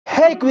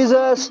Hey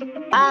quizzers,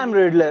 I'm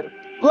Riddler.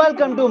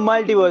 Welcome to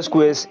Multiverse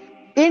Quiz.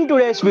 In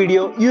today's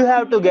video, you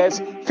have to guess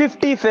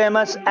 50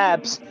 famous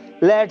apps.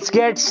 Let's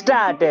get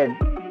started.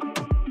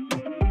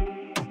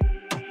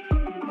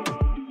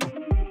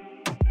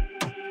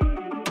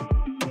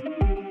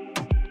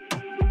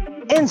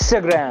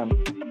 Instagram,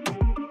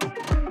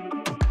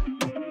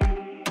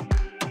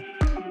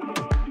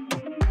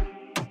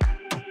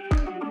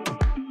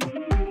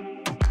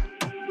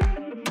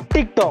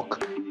 TikTok,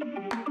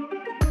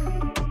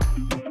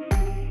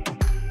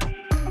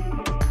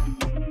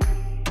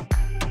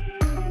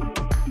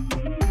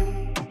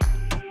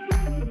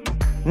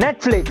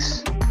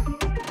 Netflix,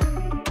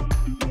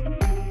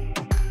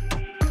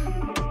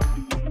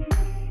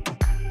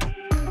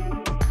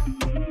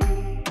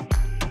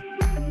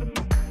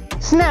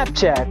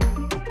 Snapchat,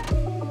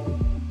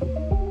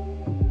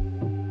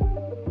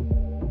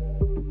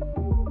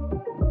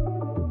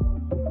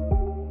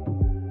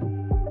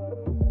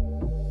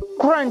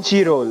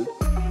 Crunchyroll,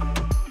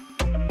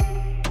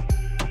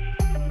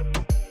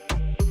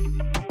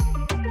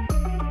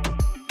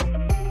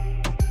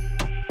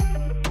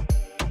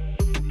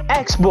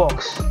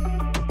 Xbox,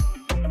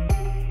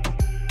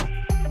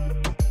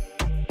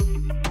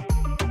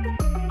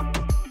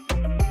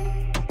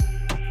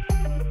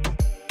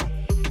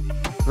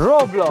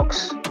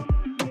 Roblox,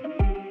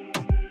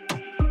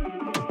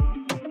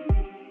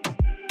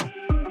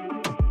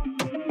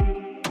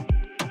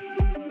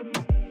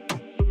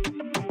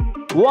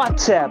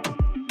 WhatsApp,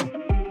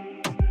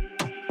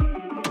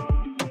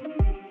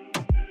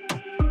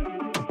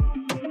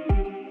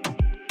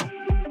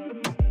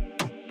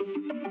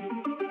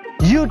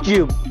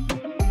 YouTube,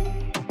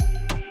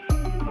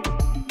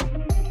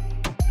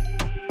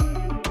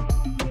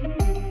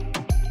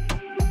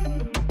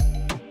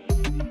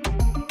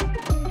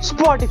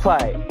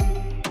 Spotify,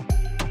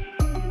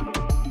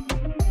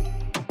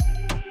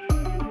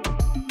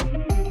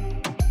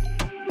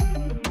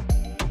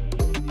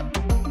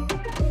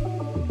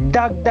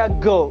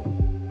 DuckDuckGo,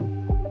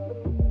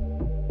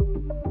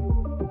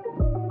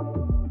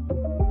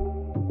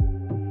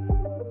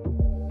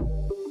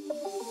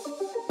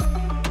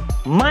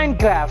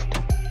 Minecraft,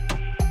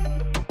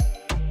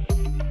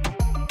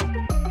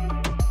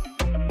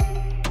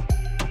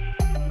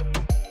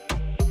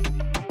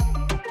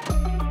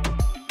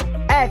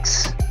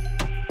 X,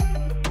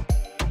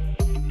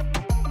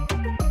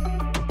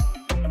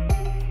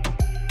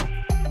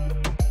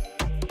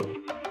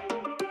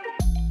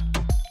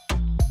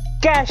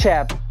 Cash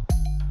App,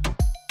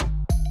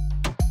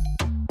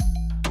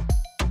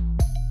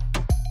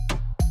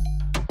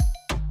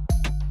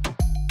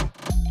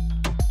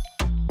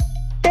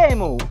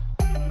 Temu,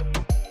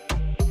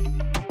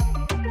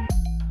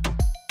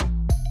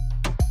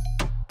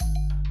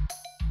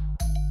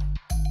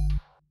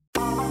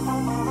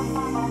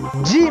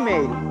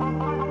 Gmail,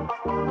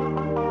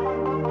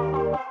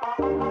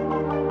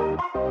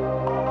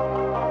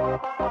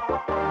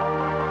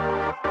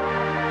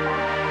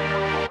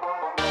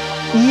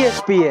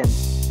 ESPN,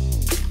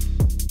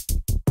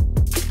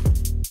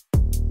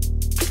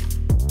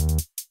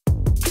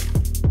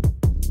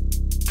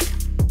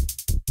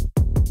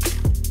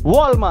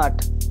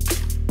 Walmart,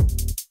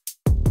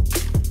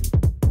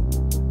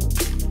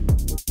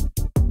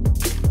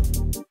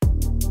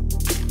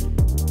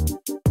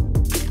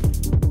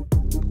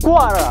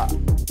 Quora,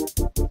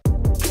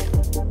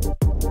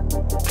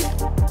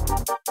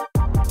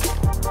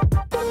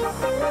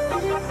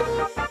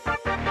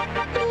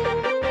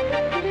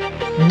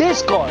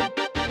 Discord,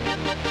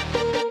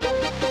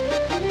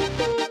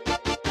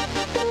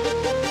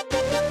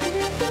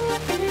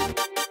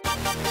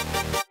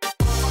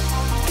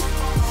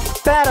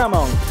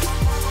 Paramount,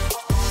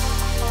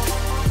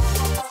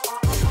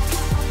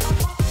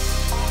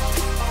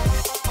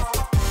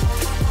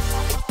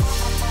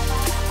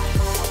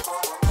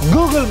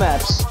 Google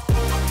Maps,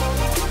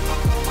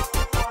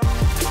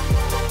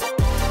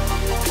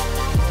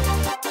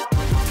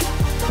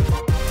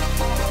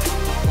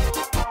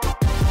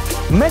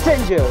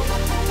 Messenger,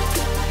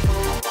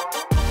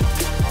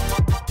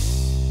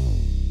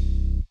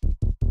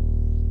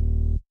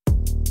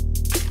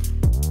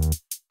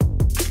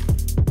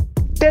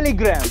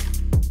 Telegram,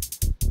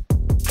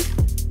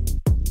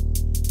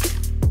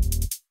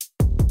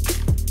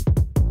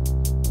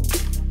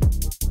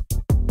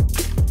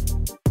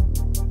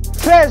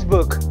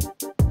 Facebook,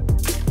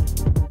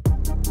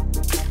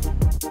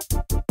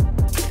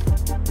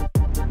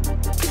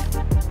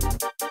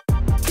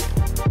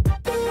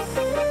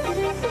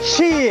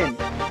 Shein,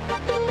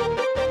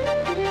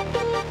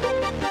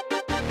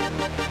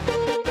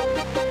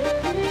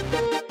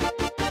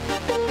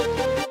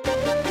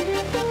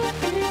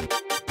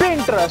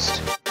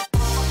 Pinterest,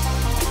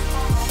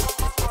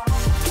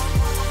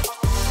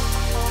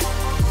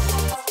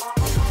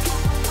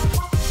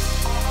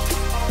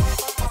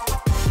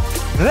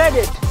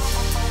 Reddit,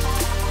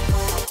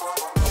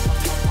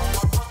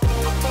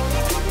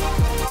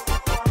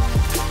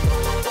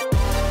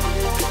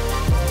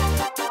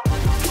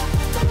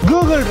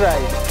 Google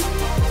Drive,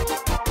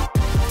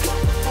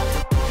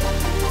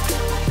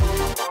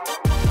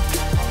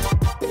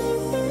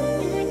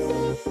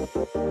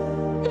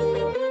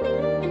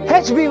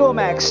 HBO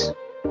Max,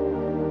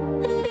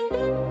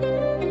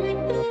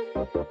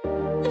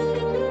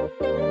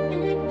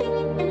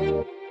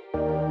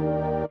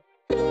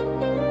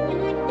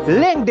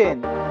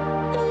 LinkedIn,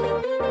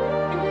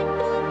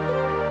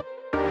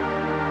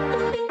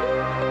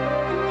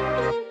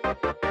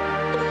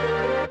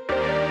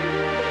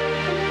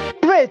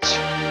 Twitch,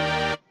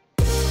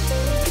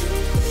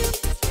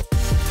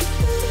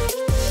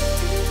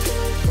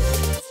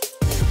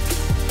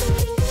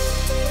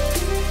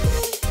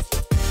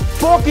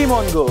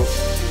 Pokemon Go,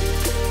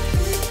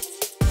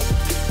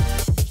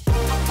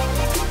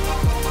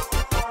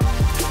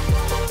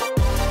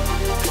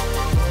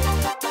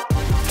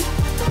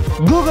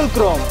 Google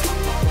Chrome,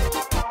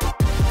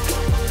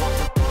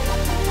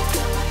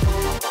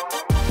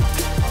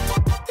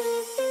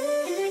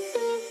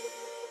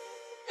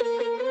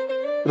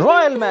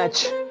 Royal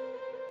Match,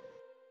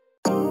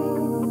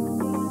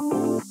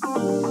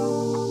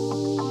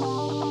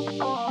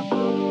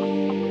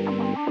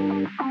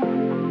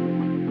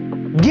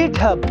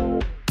 GitHub,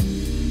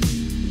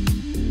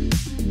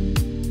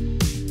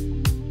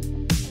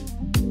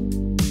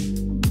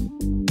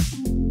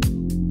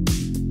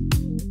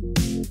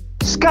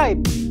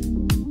 Skype,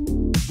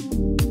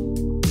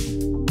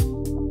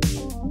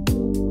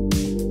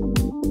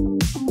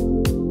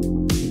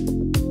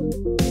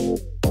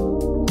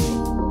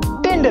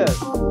 Tinder,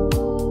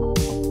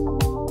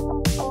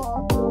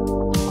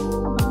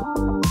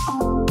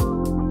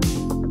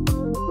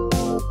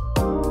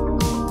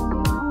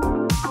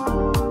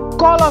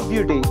 Call of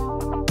Duty,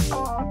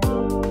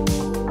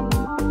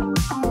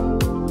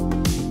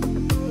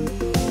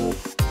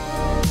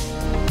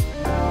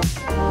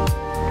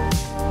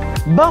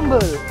 Bumble,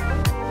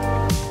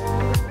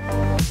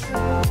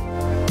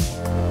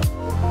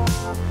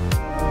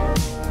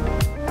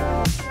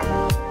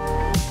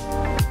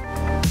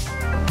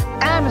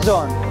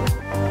 Amazon,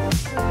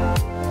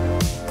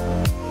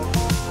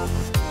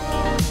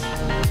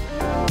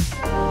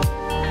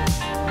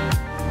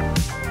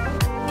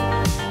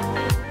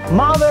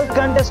 Marvel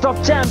Contest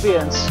of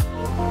Champions,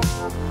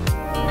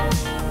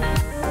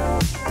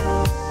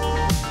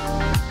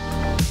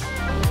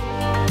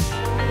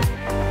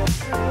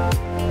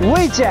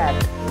 WeChat,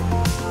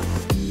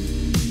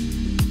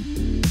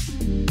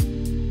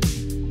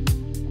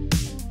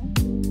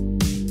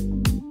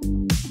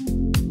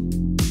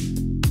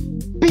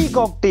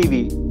 Peacock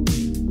TV,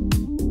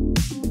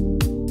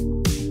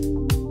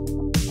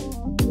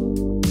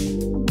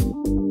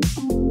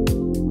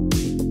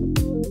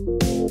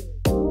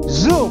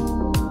 Zoom,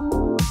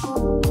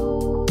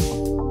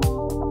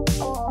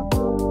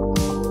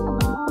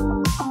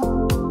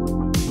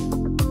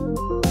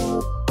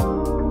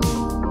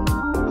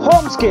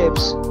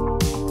 Homescapes,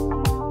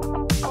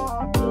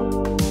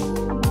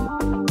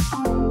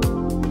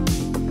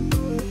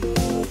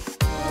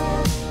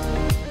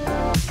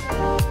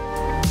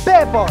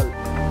 PayPal,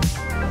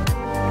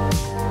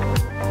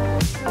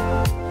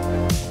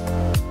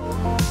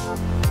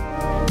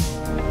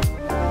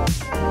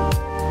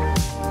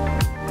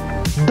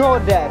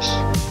 DoorDash,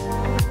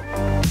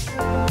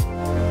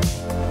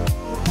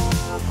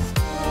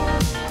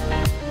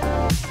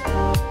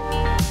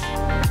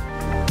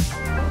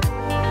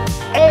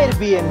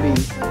 Airbnb,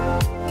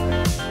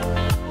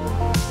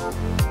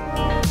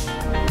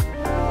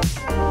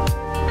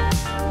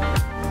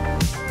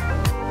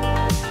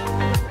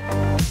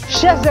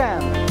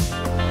 Shazam,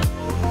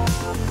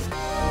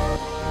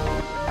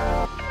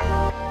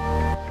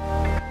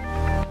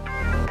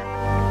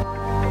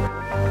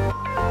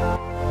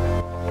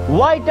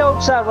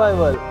 Whiteout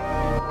Survival.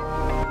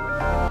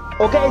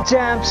 Okay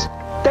champs,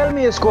 tell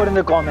me your score in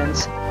the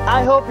comments.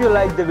 I hope you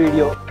liked the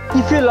video.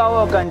 If you love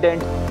our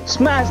content,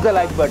 smash the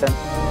like button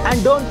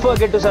and don't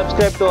forget to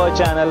subscribe to our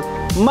channel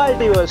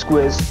Multiverse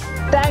Quiz.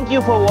 Thank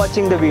you for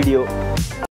watching the video.